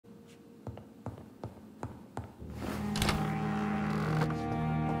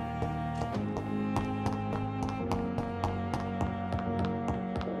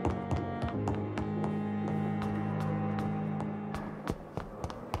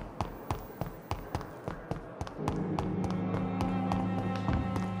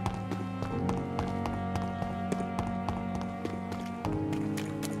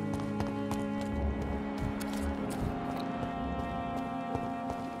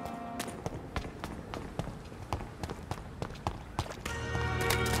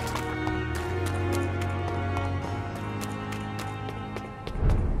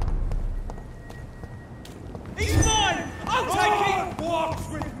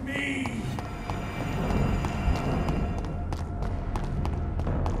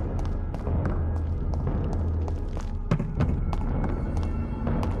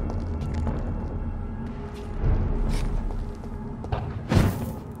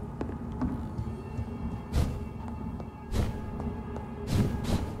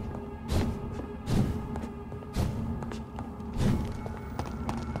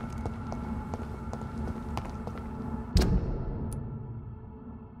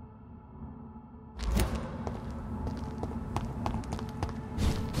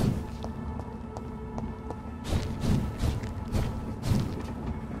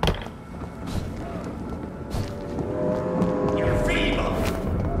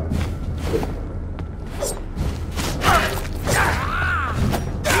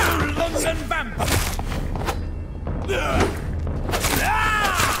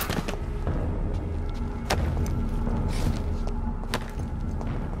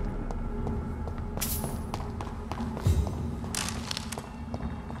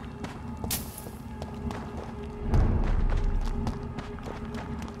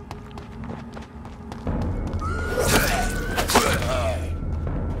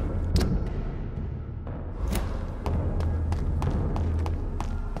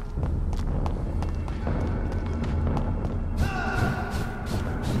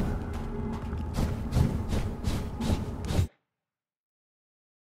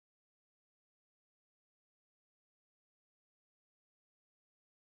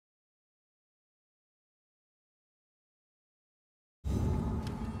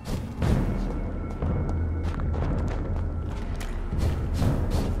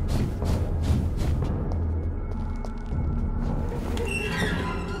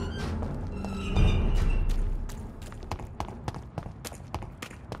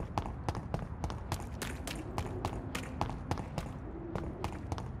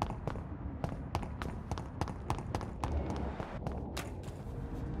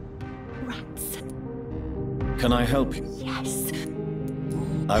Can I help you? Yes.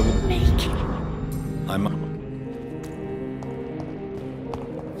 I will. Make it. I'm.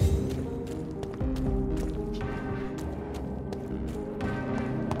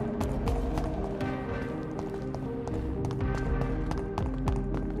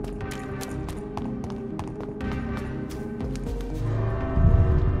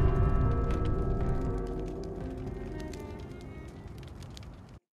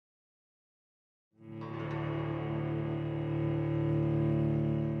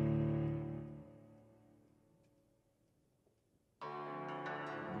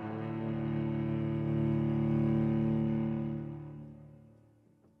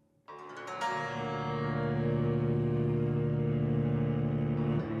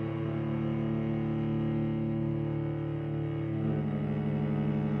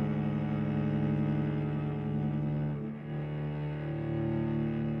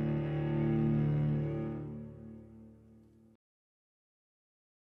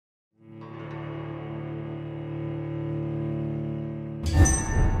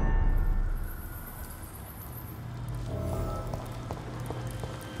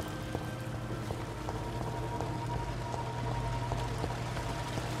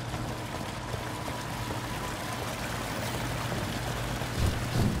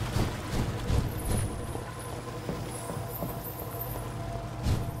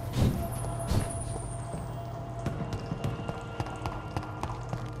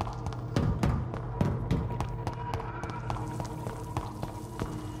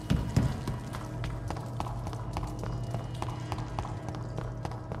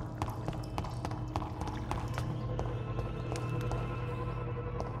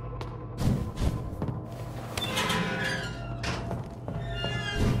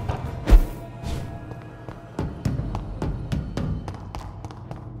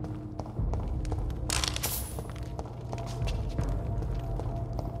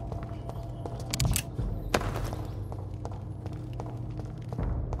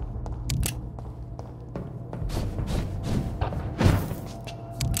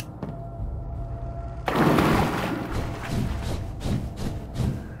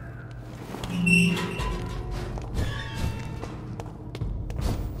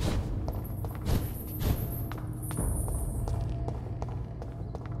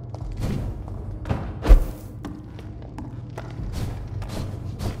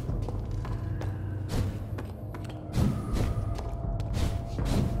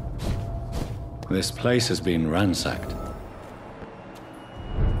 This place has been ransacked.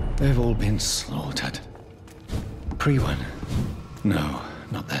 They've all been slaughtered. Pre-one? No,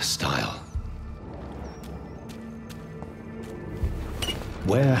 not their style.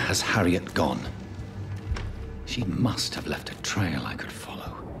 Where has Harriet gone? She must have left a trail I could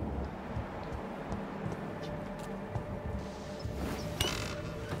follow.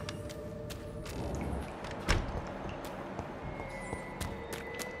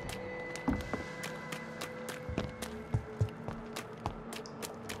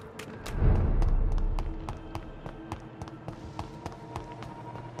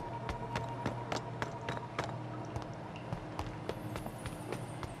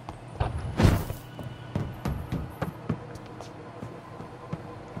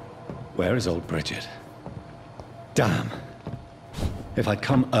 Where is old Bridget? Damn! If I'd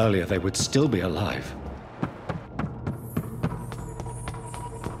come earlier, they would still be alive.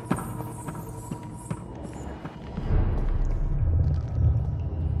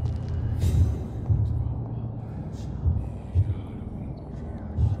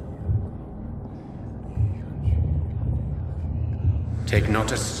 Take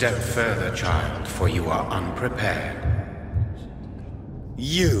not a step further, child, for you are unprepared.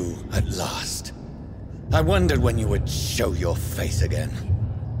 You, at last. I wondered when you would show your face again.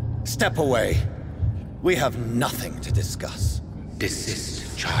 Step away. We have nothing to discuss.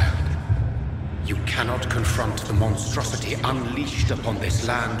 Desist, child. You cannot confront the monstrosity unleashed upon this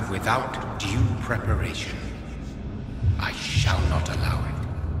land without due preparation. I shall not allow it.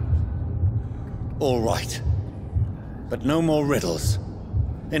 All right. But no more riddles.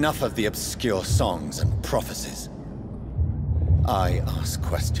 Enough of the obscure songs and prophecies. I ask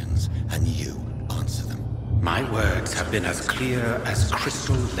questions, and you answer them. My words have been as clear as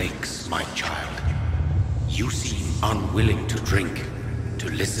crystal lakes, my child. You seem unwilling to drink, to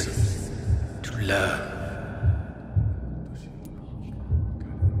listen, to learn.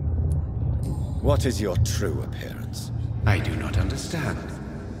 What is your true appearance? I do not understand.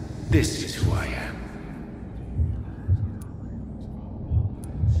 This is who I am.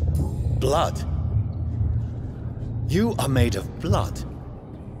 Blood? You are made of blood.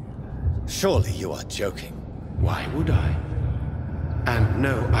 Surely you are joking. Why would I? And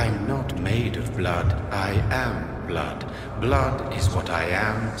no, I'm not made of blood. I am blood. Blood is what I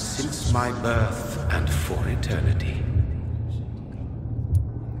am since my birth and for eternity.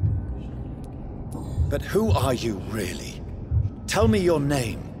 But who are you really? Tell me your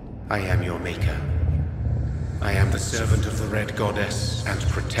name. I am your maker. I am the servant of the Red Goddess and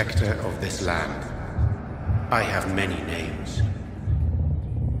protector of this land. I have many names.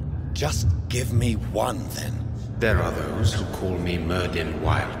 Just give me one, then. There are those who call me Myrddin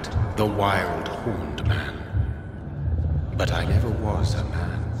Wild, the Wild Horned Man. But I never was a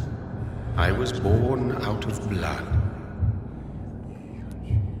man. I was born out of blood.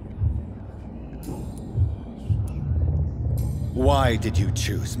 Why did you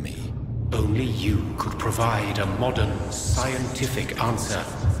choose me? Only you could provide a modern, scientific answer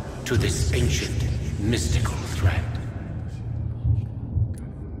to this ancient, mystical threat.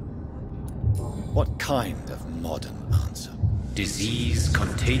 What kind of modern answer? Disease,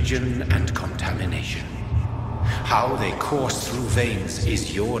 contagion, and contamination. How they course through veins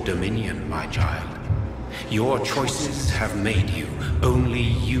is your dominion, my child. Your choices have made you. Only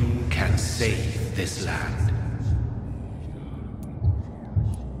you can save this land.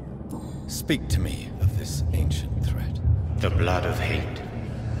 Speak to me of this ancient threat. The blood of hate.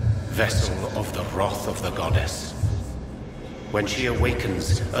 Vessel of the wrath of the goddess. When she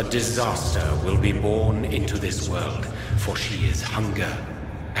awakens, a disaster will be born into this world, for she is hunger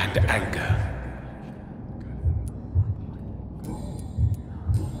and anger.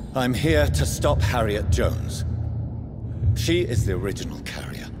 I'm here to stop Harriet Jones. She is the original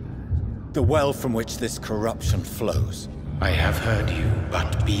carrier. The well from which this corruption flows. I have heard you,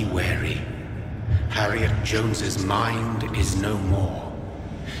 but be wary. Harriet Jones's mind is no more.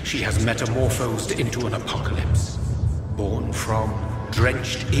 She has metamorphosed into an apocalypse. Born from,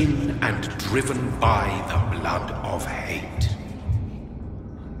 drenched in, and driven by the blood of hate.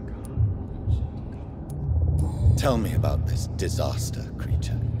 Tell me about this disaster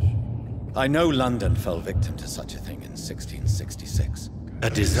creature. I know London fell victim to such a thing in 1666. A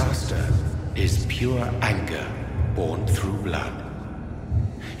disaster is pure anger born through blood.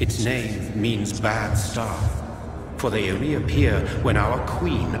 Its name means bad star, for they only appear when our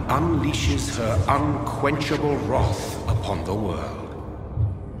queen unleashes her unquenchable wrath upon the world.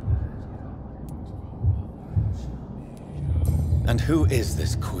 And who is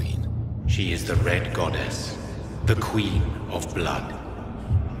this queen? She is the Red Goddess, the Queen of Blood.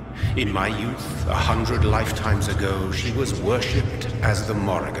 In my youth, 100 lifetimes ago, she was worshipped as the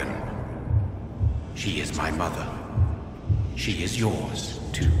Morrigan. She is my mother. She is yours,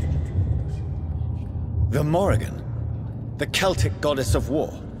 too. The Morrigan? The Celtic goddess of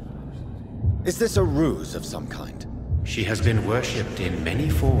war? Is this a ruse of some kind? She has been worshipped in many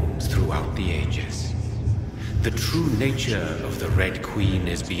forms throughout the ages. The true nature of the Red Queen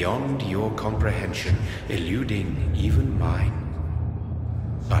is beyond your comprehension, eluding even mine.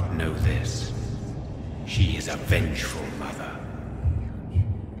 But know this, she is a vengeful mother.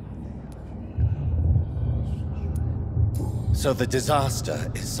 So the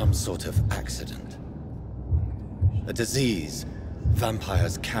disaster is some sort of accident. A disease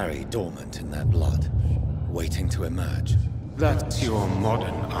vampires carry dormant in their blood, waiting to emerge. That's your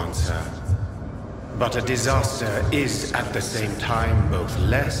modern answer. But a disaster is at the same time both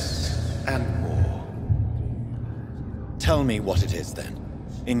less and more. Tell me what it is then,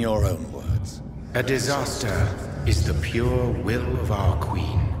 in your own words. A disaster is the pure will of our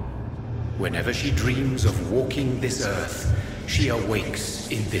queen. Whenever she dreams of walking this earth, she awakes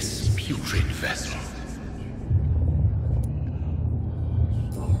in this putrid vessel.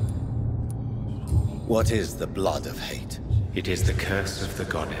 What is the blood of hate? It is the curse of the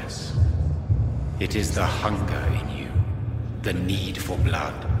goddess. It is the hunger in you, the need for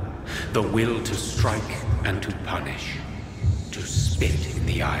blood, the will to strike and to punish, to spit in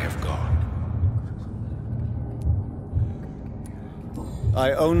the eye of God.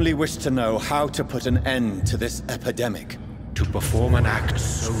 I only wish to know how to put an end to this epidemic. To perform an act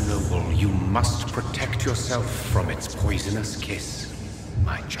so noble, you must protect yourself from its poisonous kiss,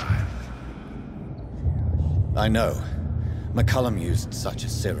 my child. I know. McCullum used such a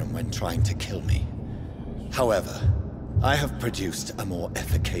serum when trying to kill me. However, I have produced a more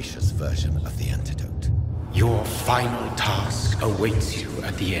efficacious version of the antidote. Your final task awaits you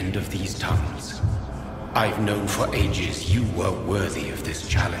at the end of these tunnels. I've known for ages you were worthy of this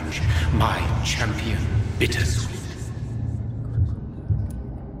challenge, my champion, Bittersweet.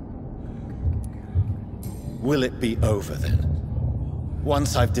 Will it be over then?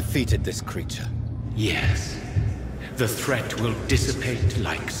 Once I've defeated this creature? Yes. The threat will dissipate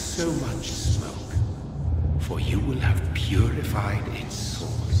like so much smoke. for you will have purified its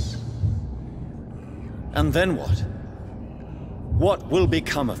source. And then what? What will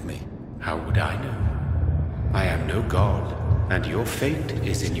become of me? How would I know? I am no god, and your fate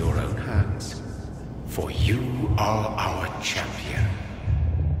is in your own hands. For you are our champion.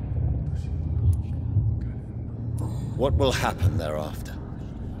 What will happen thereafter?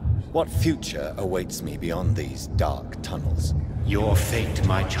 What future awaits me beyond these dark tunnels? Your fate,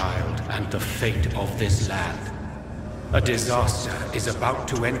 my child, and the fate of this land. A disaster is about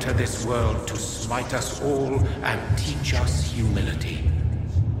to enter this world to smite us all and teach us humility.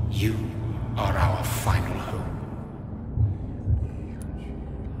 You are our final hope.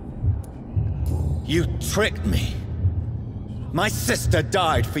 You tricked me. My sister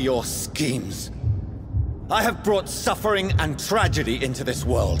died for your schemes. I have brought suffering and tragedy into this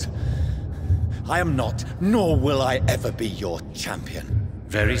world. I am not, nor will I ever be your champion.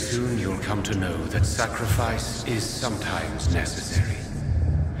 Very soon you'll come to know that sacrifice is sometimes necessary.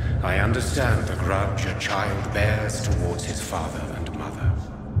 I understand the grudge a child bears towards his father and mother.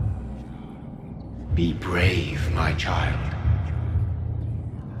 Be brave, my child.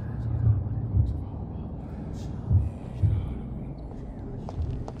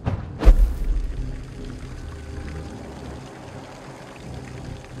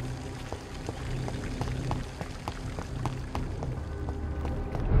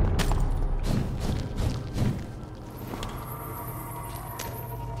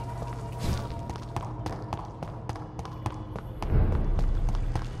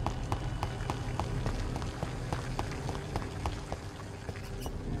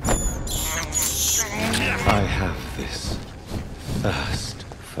 I have this thirst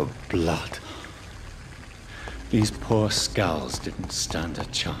for blood. These poor skulls didn't stand a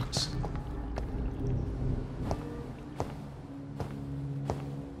chance.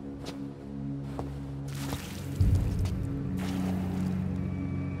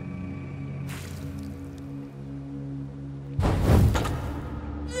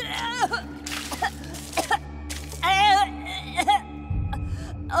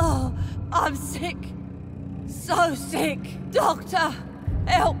 Oh, I'm sick. So sick. Doctor,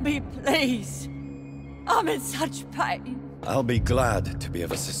 help me, please. I'm in such pain. I'll be glad to be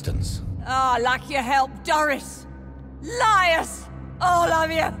of assistance. Ah, like your help, Doris. Liars! All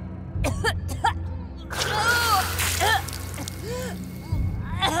of you!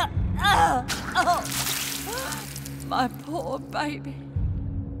 My poor baby.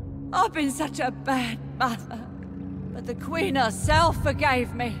 I've been such a bad mother. But the Queen herself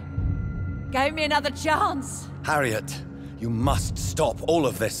forgave me. Gave me another chance. Harriet, you must stop all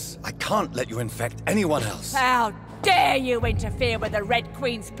of this. I can't let you infect anyone else. How dare you interfere with the Red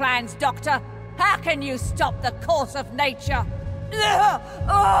Queen's plans, Doctor? How can you stop the course of nature?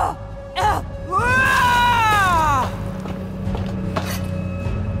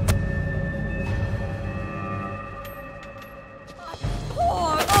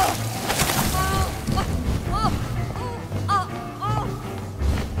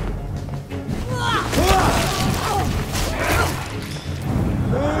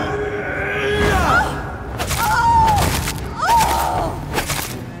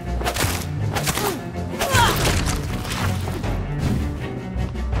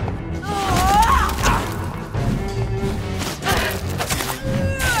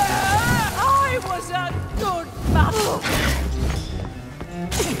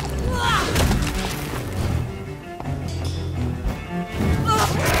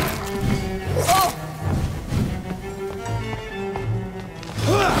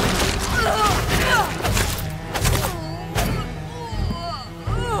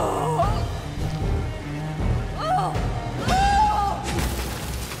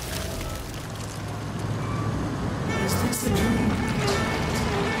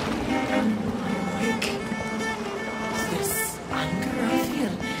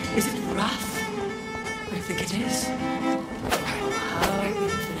 Is it wrath? I think it is. How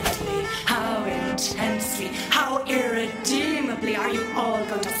infinitely, how intensely, how irredeemably are you all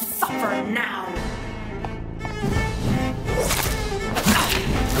going to suffer now?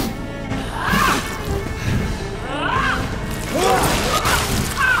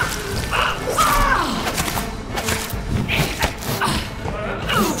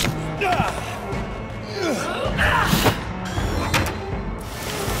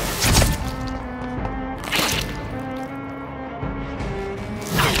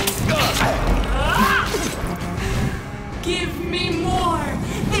 Give me more!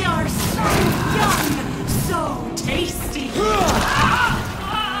 They are so young!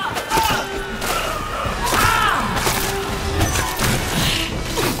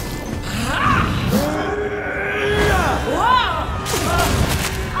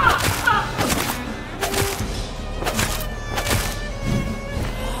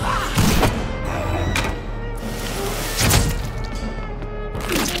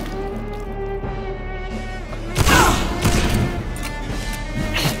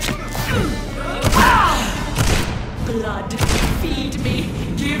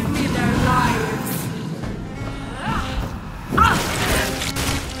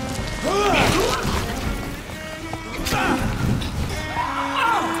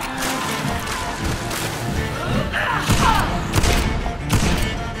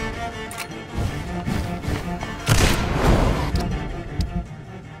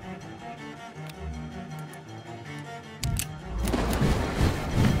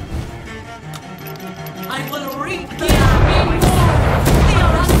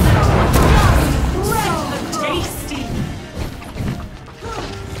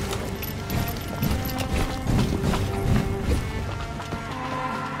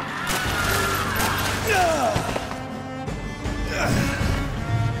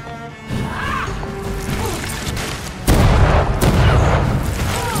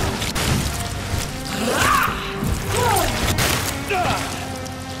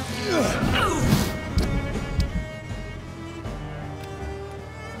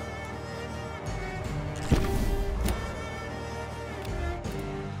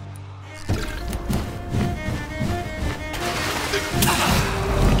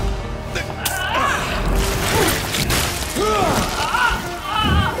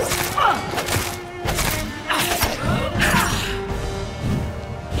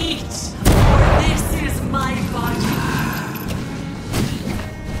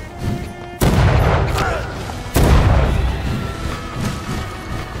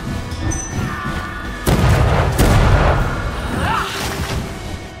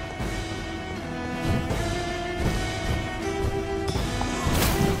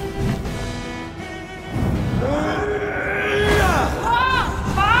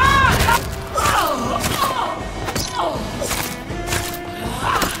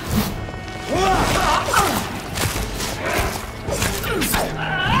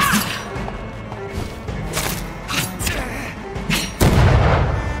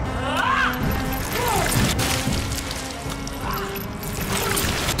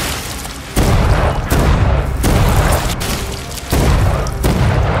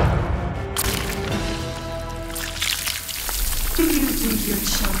 your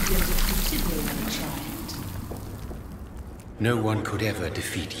champion defeated me when he tried. No one could ever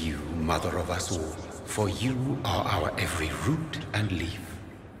defeat you, mother of us all, for you are our every root and leaf.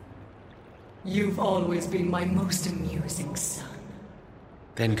 You've always been my most amusing son.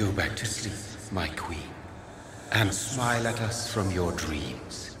 Then go back to sleep, my queen, and smile at us from your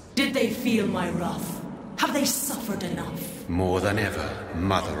dreams. Did they feel my wrath? Have they suffered enough? More than ever,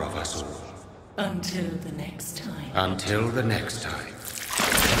 mother of us all. Until the next time. Until the next time.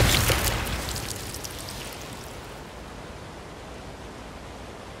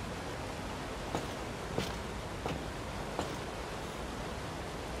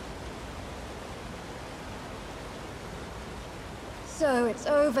 So it's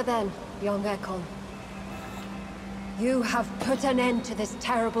over then, young Ekon. You have put an end to this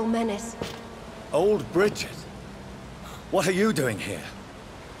terrible menace. Old Bridget? What are you doing here?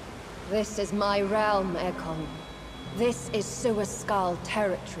 This is my realm, Ekon. This is Sugabastian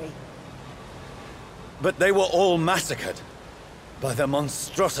territory. But they were all massacred by the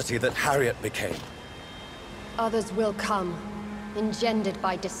monstrosity that Harriet became. Others will come, engendered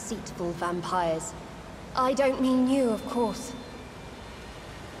by deceitful vampires. I don't mean you, of course.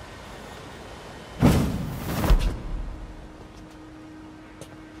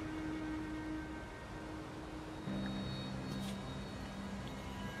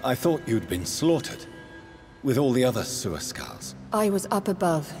 I thought you'd been slaughtered, with all the other Sugabastians. I was up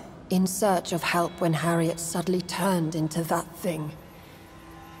above, in search of help when Harriet suddenly turned into that thing.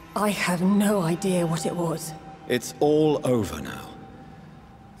 I have no idea what it was. It's all over now.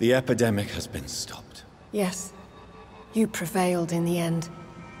 The epidemic has been stopped. Yes, you prevailed in the end.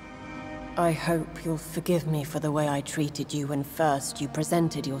 I hope you'll forgive me for the way I treated you when first you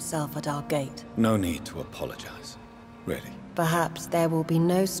presented yourself at our gate. No need to apologize, really. Perhaps there will be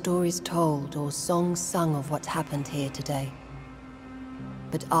no stories told or songs sung of what happened here today.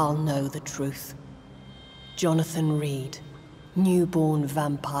 But I'll know the truth. Jonathan Reed, newborn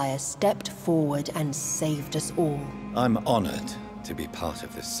vampire, stepped forward and saved us all. I'm honored to be part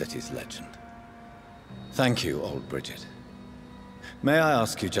of this city's legend. Thank you, old Bridget. May I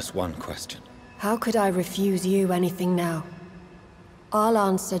ask you just one question? How could I refuse you anything now? I'll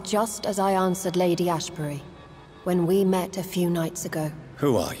answer just as I answered Lady Ashbury when we met a few nights ago.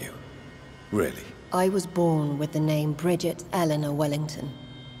 Who are you? Really? I was born with the name Bridget Eleanor Wellington.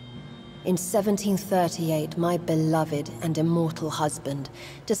 In 1738, my beloved and immortal husband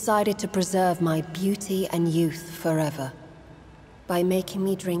decided to preserve my beauty and youth forever by making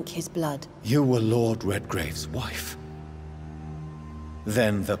me drink his blood. You were Lord Redgrave's wife.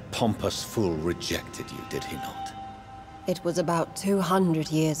 Then the pompous fool rejected you, did he not? It was about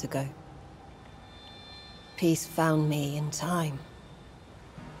 200 years ago. Peace found me in time.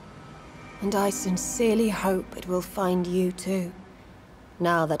 And I sincerely hope it will find you too,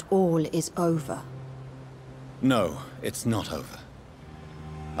 now that all is over. No, it's not over.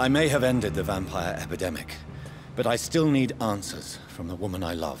 I may have ended the vampire epidemic, but I still need answers from the woman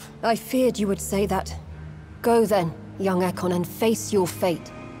I love. I feared you would say that. Go then, young Ekon, and face your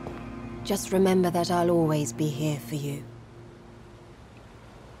fate. Just remember that I'll always be here for you.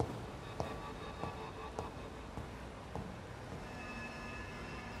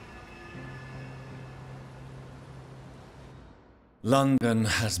 London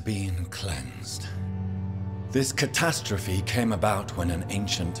has been cleansed. This catastrophe came about when an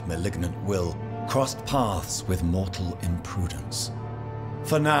ancient, malignant will crossed paths with mortal imprudence.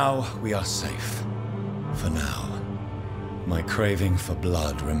 For now, we are safe. For now. My craving for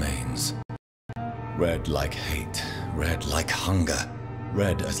blood remains. Red like hate, red like hunger,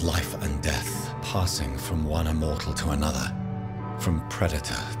 red as life and death, passing from one immortal to another, from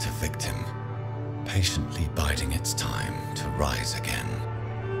predator to victim, patiently biding its time to rise again.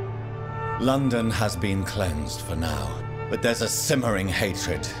 London has been cleansed for now, but there's a simmering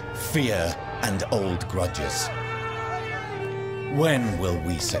hatred, fear, and old grudges. When will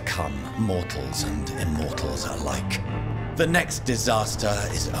we succumb, mortals and immortals alike? The next disaster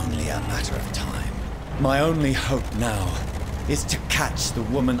is only a matter of time. My only hope now is to catch the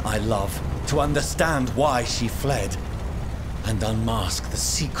woman I love, to understand why she fled, and unmask the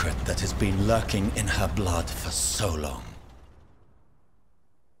secret that has been lurking in her blood for so long.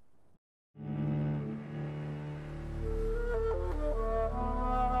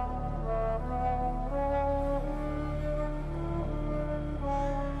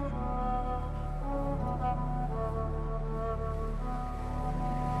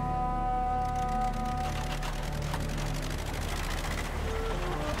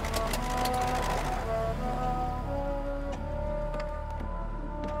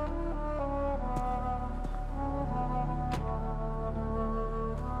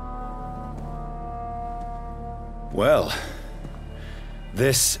 Well,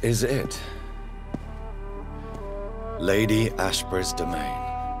 this is it. Lady Ashbur's domain.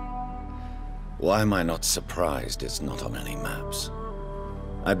 Why am I not surprised it's not on any maps?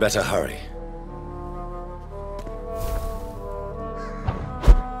 I'd better hurry.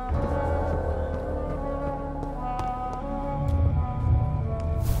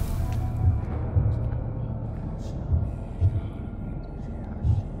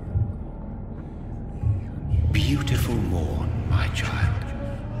 Beautiful morn, my child.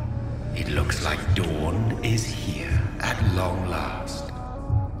 It looks like dawn is here at long last.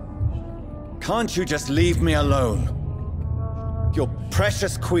 Can't you just leave me alone? Your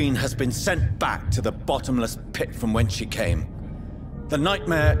precious queen has been sent back to the bottomless pit from whence she came. The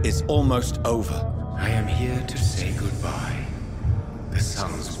nightmare is almost over. I am here to say goodbye. The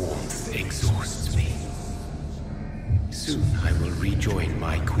sun's warmth exhausts me. Soon I will rejoin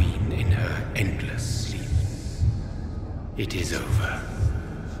my queen in her endless sleep. It is over.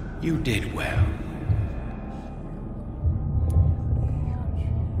 You did well.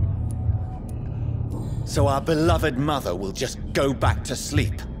 So our beloved mother will just go back to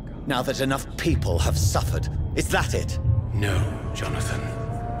sleep, now that enough people have suffered. Is that it? No, Jonathan.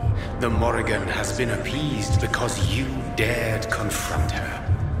 The Morrigan has been appeased because you dared confront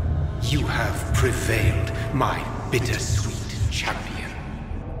her. You have prevailed, my bittersweet champion.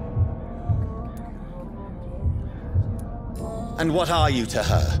 And what are you to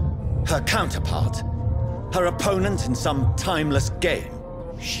her? Her counterpart? Her opponent in some timeless game?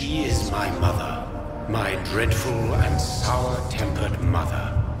 She is my mother. My dreadful and sour-tempered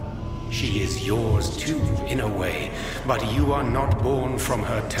mother. She is yours too, in a way, but you are not born from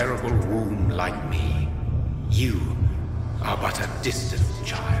her terrible womb like me. You are but a distant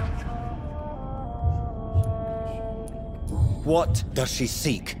child. What does she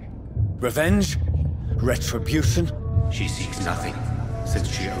seek? Revenge? Retribution? She seeks nothing, since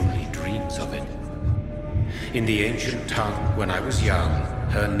she only dreams of it. In the ancient tongue, when I was young,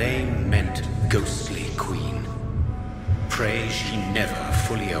 her name meant ghostly queen. Pray she never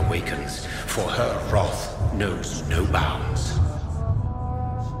fully awakens, for her wrath knows no bounds.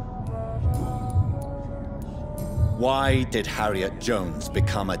 Why did Harriet Jones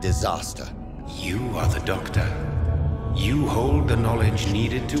become a disaster? You are the doctor. You hold the knowledge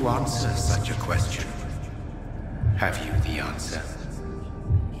needed to answer such a question. Have you the answer?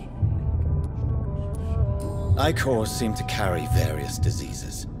 Icors seem to carry various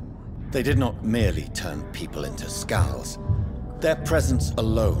diseases. They did not merely turn people into skulls. Their presence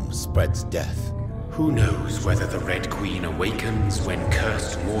alone spreads death. Who knows whether the Red Queen awakens when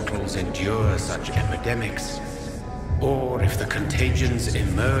cursed mortals endure such epidemics, or if the contagions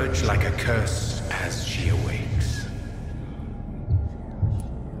emerge like a curse as she awakes.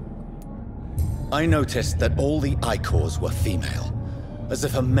 I noticed that all the Icors were female, as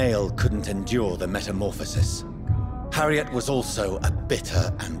if a male couldn't endure the metamorphosis. Harriet was also a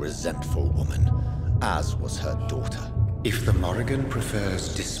bitter and resentful woman, as was her daughter. If the Morrigan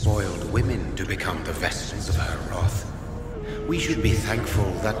prefers despoiled women to become the vessels of her wrath, we should be thankful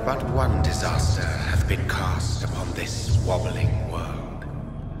that but one disaster hath been cast upon this wobbling world.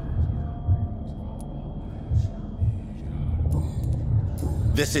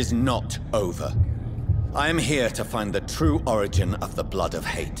 This is not over. I am here to find the true origin of the blood of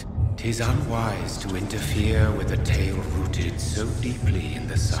hate. 'Tis unwise to interfere with a tale rooted so deeply in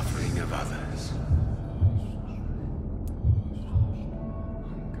the suffering of others.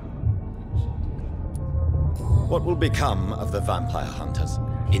 What will become of the vampire hunters?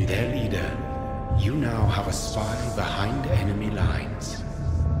 In their leader, you now have a spy behind enemy lines.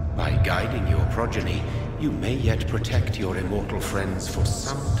 By guiding your progeny, you may yet protect your immortal friends for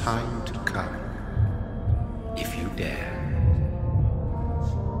some time to come. If you dare.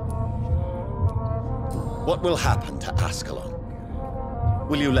 What will happen to Ascalon?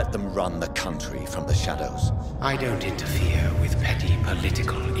 Will you let them run the country from the shadows? I don't interfere with petty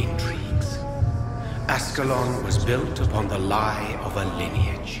political intrigues. Ascalon was built upon the lie of a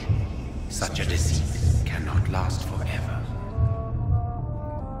lineage. Such a deceit cannot last forever.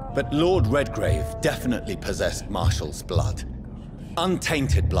 But Lord Redgrave definitely possessed Marshall's blood.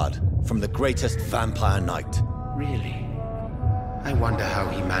 Untainted blood from the greatest vampire knight. Really? I wonder how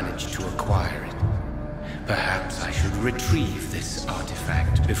he managed to acquire it. Perhaps I should retrieve this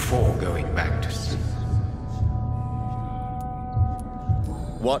artifact before going back to sleep.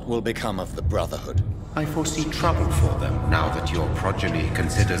 What will become of the Brotherhood? I foresee trouble for them now that your progeny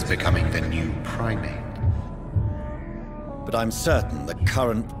considers becoming the new primate. But I'm certain the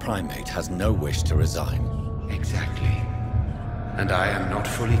current primate has no wish to resign. Exactly. and I am not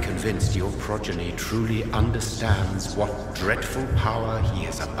fully convinced your progeny truly understands what dreadful power he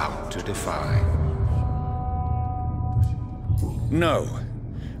is about to defy. No.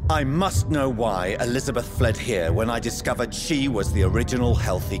 I must know why Elizabeth fled here when I discovered she was the original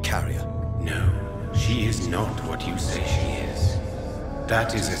healthy carrier. No, she is not what you say she is.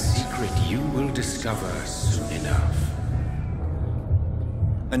 That is a secret you will discover soon enough.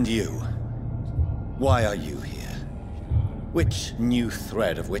 And you? Why are you here? Which new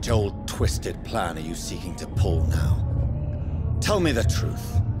thread of which old twisted plan are you seeking to pull now? Tell me the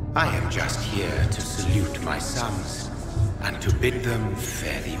truth. I am just here to salute my sons, and to bid them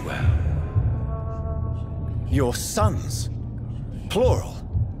fare thee well. Your sons? Plural?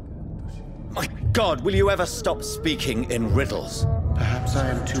 My God, will you ever stop speaking in riddles? Perhaps I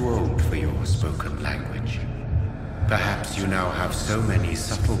am too old for your spoken language. Perhaps you now have so many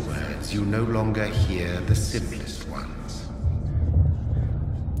subtle words you no longer hear the simplest ones.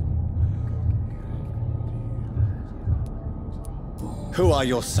 Who are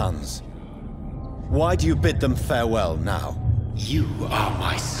your sons? Why do you bid them farewell now? You are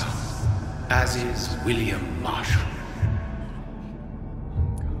my son, as is William Marshall.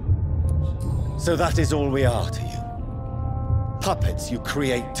 So that is all we are to you? Puppets you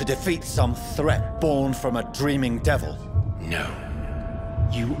create to defeat some threat born from a dreaming devil? No.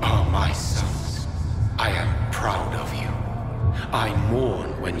 You are my sons. I am proud of you. I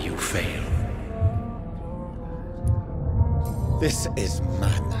mourn when you fail. This is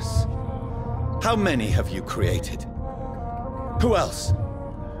madness. How many have you created? Who else?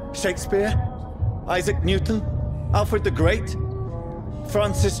 Shakespeare? Isaac Newton? Alfred the Great?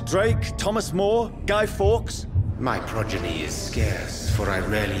 Francis Drake? Thomas More? Guy Fawkes? My progeny is scarce, for I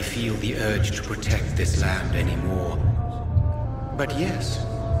rarely feel the urge to protect this land anymore. But yes,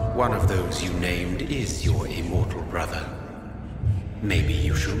 one of those you named is your immortal brother. Maybe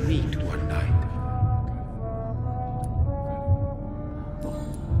you shall meet one night.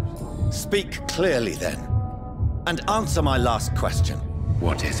 Speak clearly then, and answer my last question.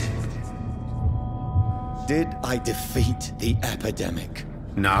 What is it? Did I defeat the epidemic?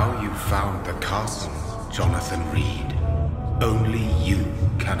 Now you've found the castle, Jonathan Reed. Only you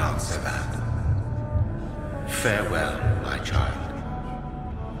can answer that. Farewell, my child.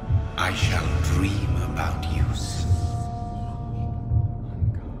 I shall dream about you soon.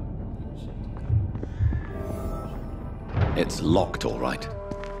 It's locked, all right.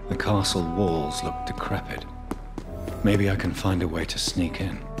 The castle walls look decrepit. Maybe I can find a way to sneak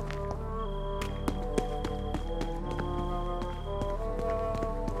in.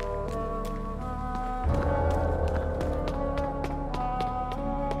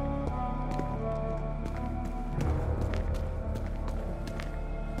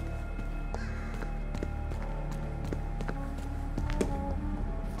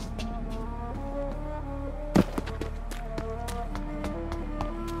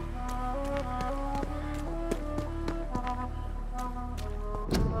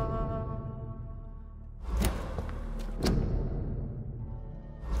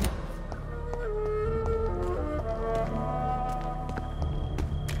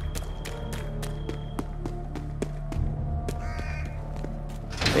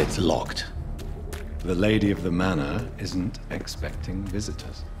 It's locked. The lady of the manor isn't expecting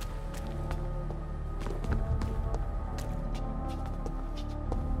visitors.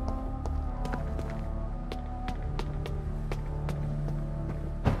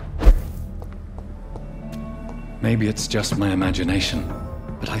 Maybe it's just my imagination,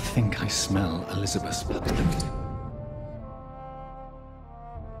 but I think I smell Elizabeth's perfume.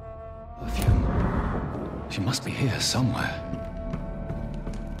 She must be here somewhere.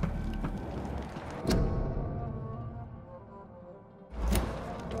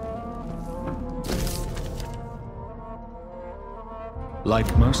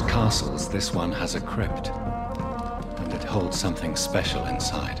 Like most castles, this one has a crypt, and it holds something special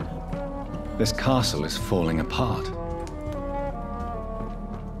inside. This castle is falling apart.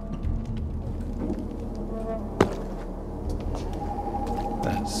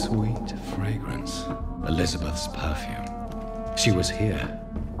 That sweet fragrance, Elizabeth's perfume. She was here,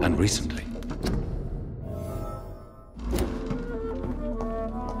 and recently.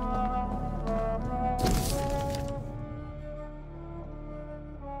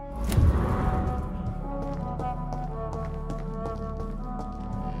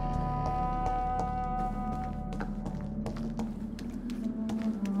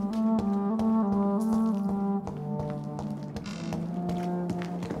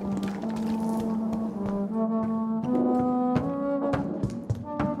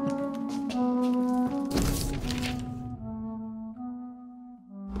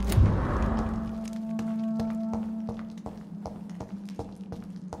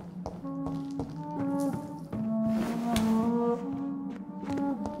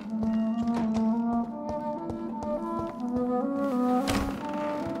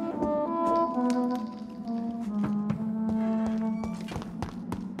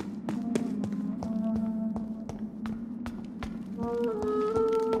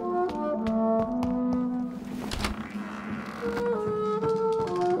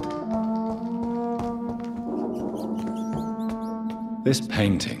 This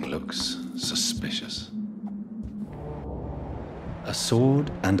painting looks suspicious. A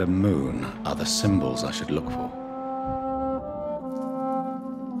sword and a moon are the symbols I should look for.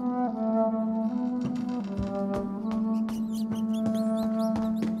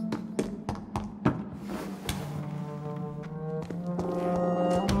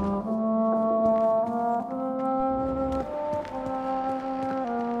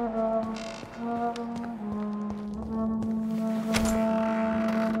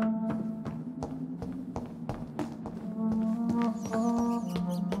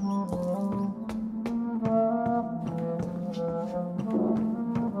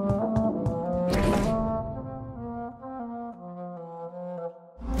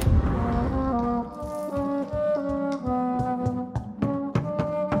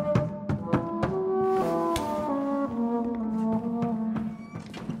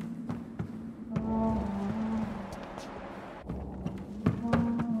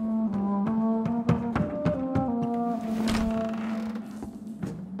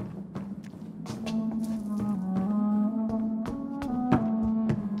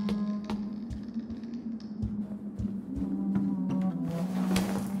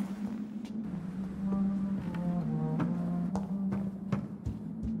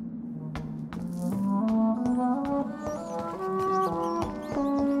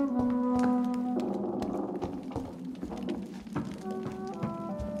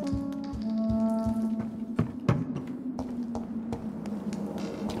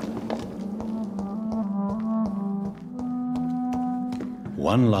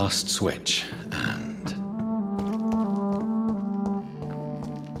 One last switch, and...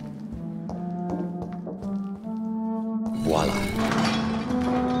 voila.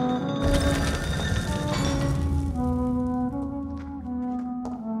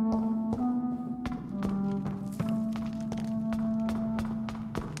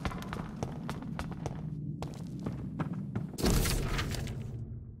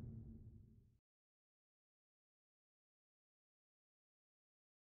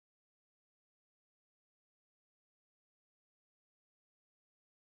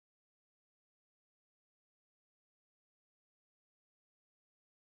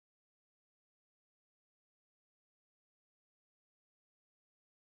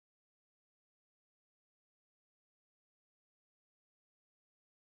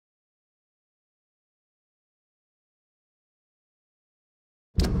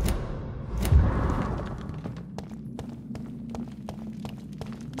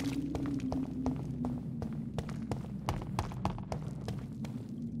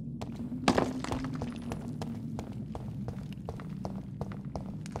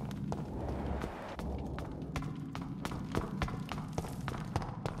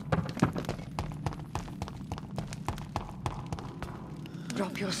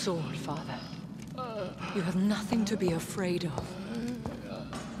 Drop your sword, Father. You have nothing to be afraid of.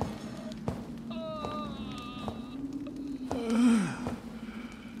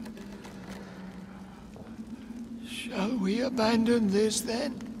 Shall we abandon this,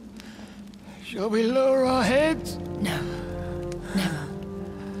 then? Shall we lower our heads? No. Never.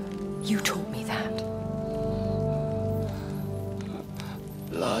 You taught me that.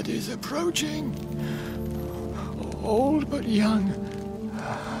 Blood is approaching. Old but young.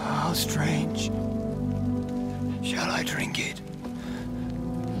 How strange. Shall I drink it?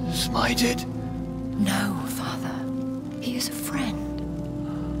 Smite it? No, Father. He is a friend.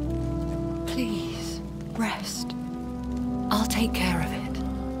 Please, rest. I'll take care of it.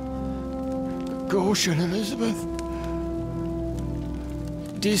 Caution, Elizabeth.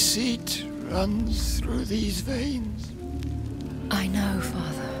 Deceit runs through these veins. I know,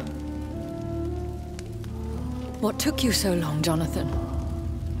 Father. What took you so long, Jonathan?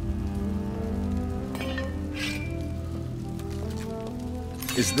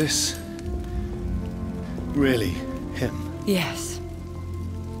 Is this really him? Yes.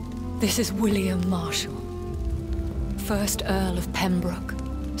 This is William Marshall, 1st Earl of Pembroke,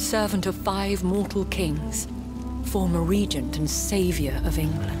 servant of 5 mortal kings, former regent and savior of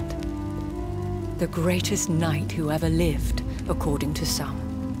England. The greatest knight who ever lived, according to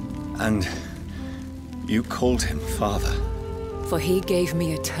some. And you called him father? For he gave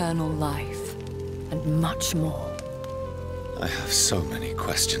me eternal life, and much more. I have so many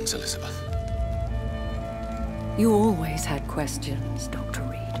questions, Elizabeth. You always had questions, Dr.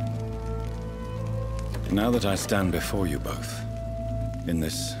 Reed. Now that I stand before you both, in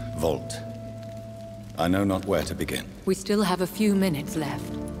this vault, I know not where to begin. We still have a few minutes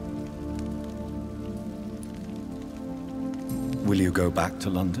left. Will you go back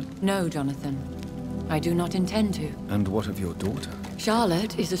to London? No, Jonathan. I do not intend to. And what of your daughter?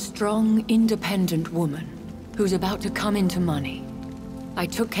 Charlotte is a strong, independent woman who's about to come into money. I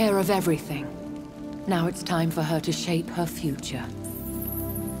took care of everything. Now it's time for her to shape her future.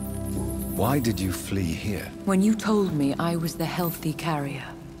 Why did you flee here? When you told me I was the healthy carrier,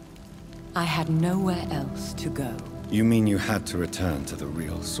 I had nowhere else to go. You mean you had to return to the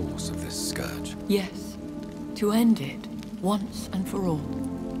real source of this scourge? Yes, to end it, once and for all.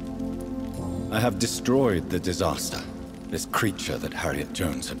 I have destroyed the disaster, this creature that Harriet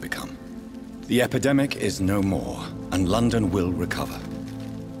Jones had become. The epidemic is no more, and London will recover.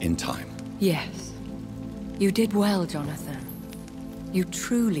 In time. Yes. You did well, Jonathan. You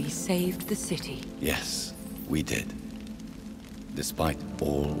truly saved the city. Yes, we did. Despite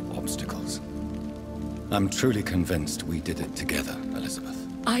all obstacles. I'm truly convinced we did it together, Elizabeth.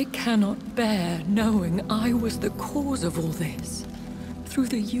 I cannot bear knowing I was the cause of all this, through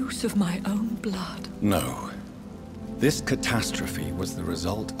the use of my own blood. No. This catastrophe was the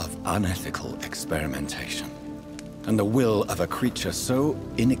result of unethical experimentation, and the will of a creature so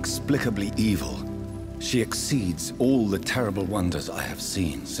inexplicably evil, she exceeds all the terrible wonders I have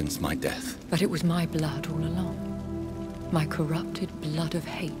seen since my death. But it was my blood all along. My corrupted blood of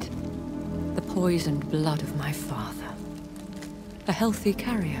hate. The poisoned blood of my father. A healthy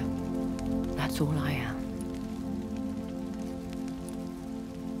carrier. That's all I am.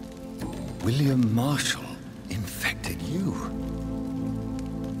 William Marshall infected you.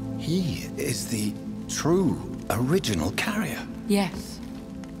 He is the true, original carrier. Yes.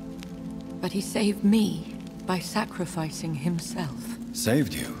 But he saved me by sacrificing himself.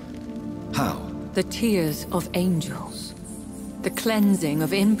 Saved you? How? The tears of angels. The cleansing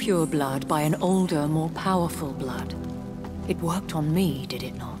of impure blood by an older, more powerful blood. It worked on me, did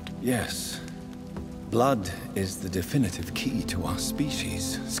it not? Yes. Blood is the definitive key to our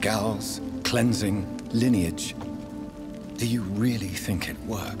species. Scowls, cleansing, lineage. Do you really think it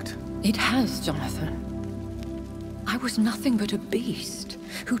worked? It has, Jonathan. I was nothing but a beast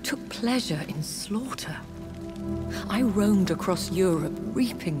who took pleasure in slaughter. I roamed across Europe,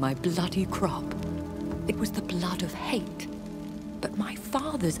 reaping my bloody crop. It was the blood of hate. But my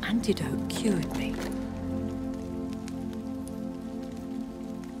father's antidote cured me.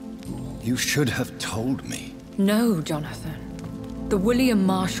 You should have told me. No, Jonathan. The William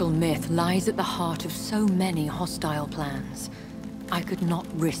Marshall myth lies at the heart of so many hostile plans. I could not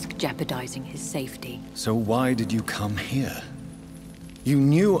risk jeopardizing his safety. So why did you come here? You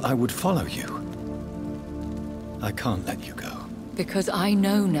knew I would follow you. I can't let you go. Because I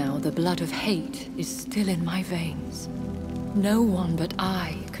know now the blood of hate is still in my veins. No one but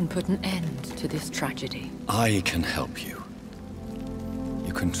I can put an end to this tragedy. I can help you.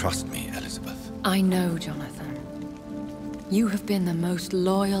 You can trust me, Elizabeth. I know, Jonathan. You have been the most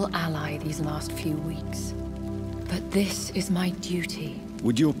loyal ally these last few weeks. But this is my duty.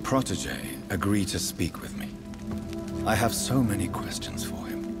 Would your protege agree to speak with me? I have so many questions for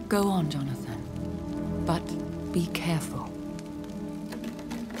him. Go on, Jonathan. But be careful.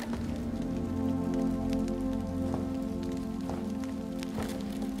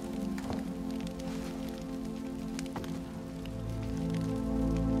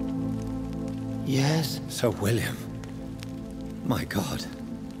 Yes? Sir William. My God.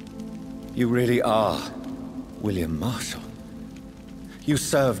 You really are William Marshall. You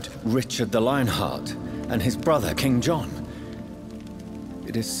served Richard the Lionheart and his brother, King John.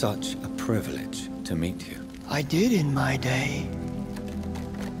 It is such a privilege to meet you. I did in my day.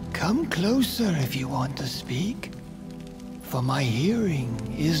 Come closer if you want to speak. For my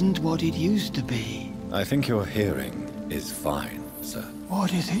hearing isn't what it used to be. I think your hearing is fine, sir.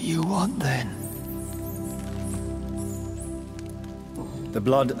 What is it you want then? The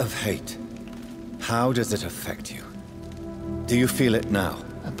blood of hate. How does it affect you? Do you feel it now?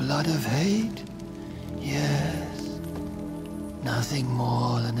 The blood of hate? Yes. Nothing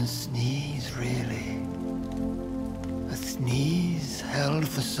more than a sneeze, really. A sneeze held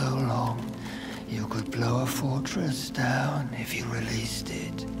for so long, you could blow a fortress down if you released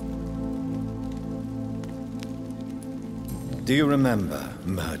it. Do you remember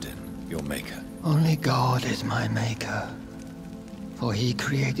Myrddin, your maker? Only God is my maker. For he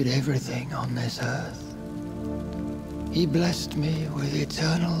created everything on this earth. He blessed me with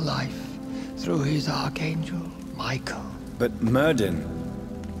eternal life through his archangel, Michael. But Myrddin,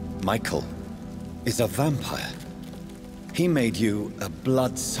 Michael, is a vampire. He made you a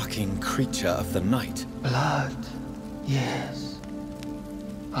blood-sucking creature of the night. Blood, yes.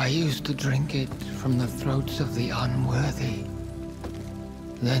 I used to drink it from the throats of the unworthy.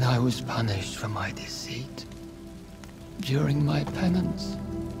 Then I was punished for my deceit. During my penance,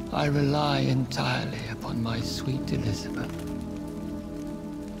 I rely entirely upon my sweet Elizabeth.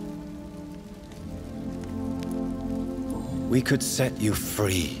 We could set you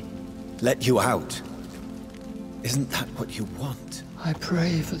free. Let you out. Isn't that what you want? I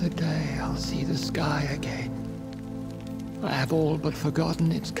pray for the day I'll see the sky again. I have all but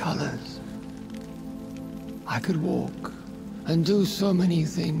forgotten its colors. I could walk and do so many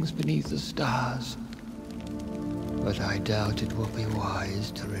things beneath the stars. But I doubt it will be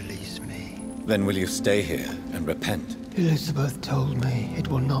wise to release me. Then will you stay here and repent? Elizabeth told me it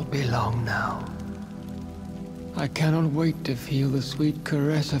will not be long now. I cannot wait to feel the sweet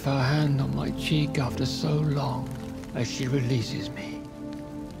caress of her hand on my cheek after so long, as she releases me.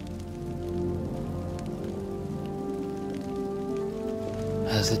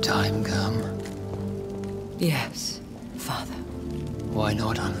 Has the time come? Yes, Father. Why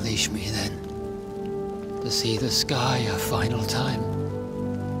not unleash me then? To see the sky a final time?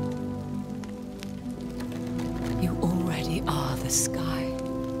 You already are the sky,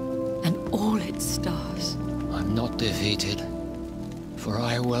 and all its stars. I'm not defeated, for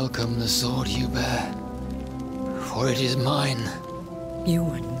I welcome the sword you bear, for it is mine. You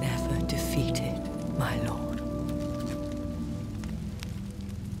were never defeated, my lord.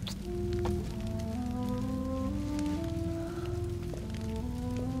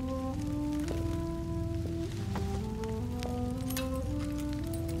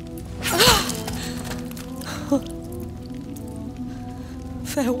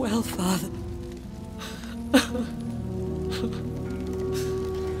 Farewell, Father.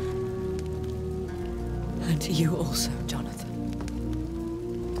 And to you also, Jonathan.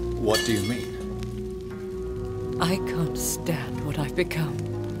 What do you mean? I can't stand what I've become.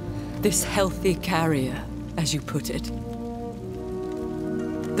 This healthy carrier, as you put it.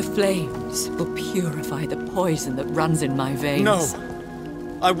 The flames will purify the poison that runs in my veins. No!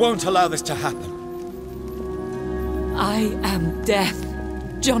 I won't allow this to happen. I am death,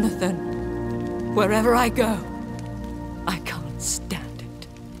 Jonathan. Wherever I go, I can't stand it.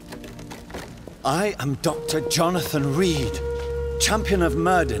 I am Dr. Jonathan Reed, champion of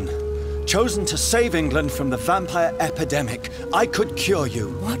Myrddin, chosen to save England from the vampire epidemic. I could cure you.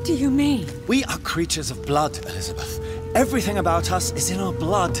 What do you mean? We are creatures of blood, Elizabeth. Everything about us is in our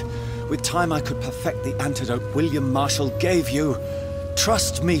blood. With time, I could perfect the antidote William Marshall gave you.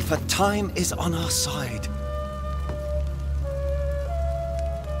 Trust me, for time is on our side.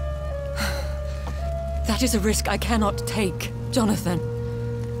 That is a risk I cannot take, Jonathan.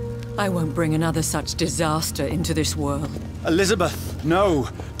 I won't bring another such disaster into this world. Elizabeth, no.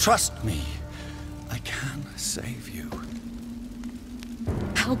 Trust me. I can save you.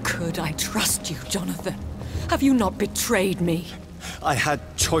 How could I trust you, Jonathan? Have you not betrayed me? I had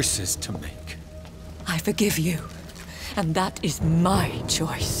choices to make. I forgive you, and that is my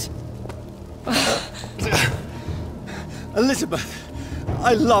choice. Elizabeth,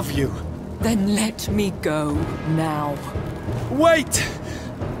 I love you. Then let me go now. Wait!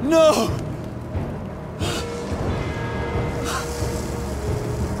 No!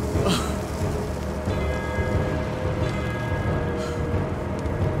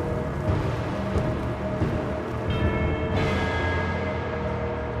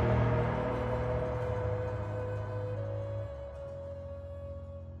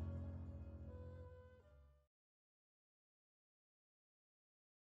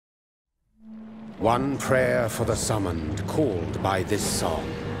 One prayer for the summoned, called by this song.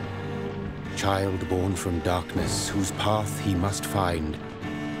 Child born from darkness, whose path he must find.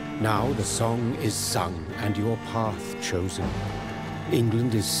 Now the song is sung, and your path chosen.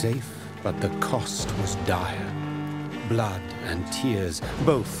 England is safe, but the cost was dire. Blood and tears,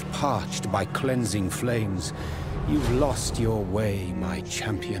 both parched by cleansing flames. You've lost your way, my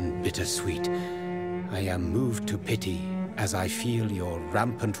champion bittersweet. I am moved to pity, as I feel your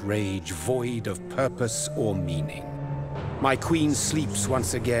rampant rage void of purpose or meaning. My queen sleeps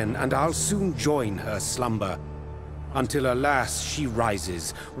once again, and I'll soon join her slumber, until alas she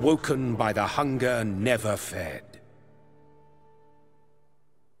rises, woken by the hunger never fed.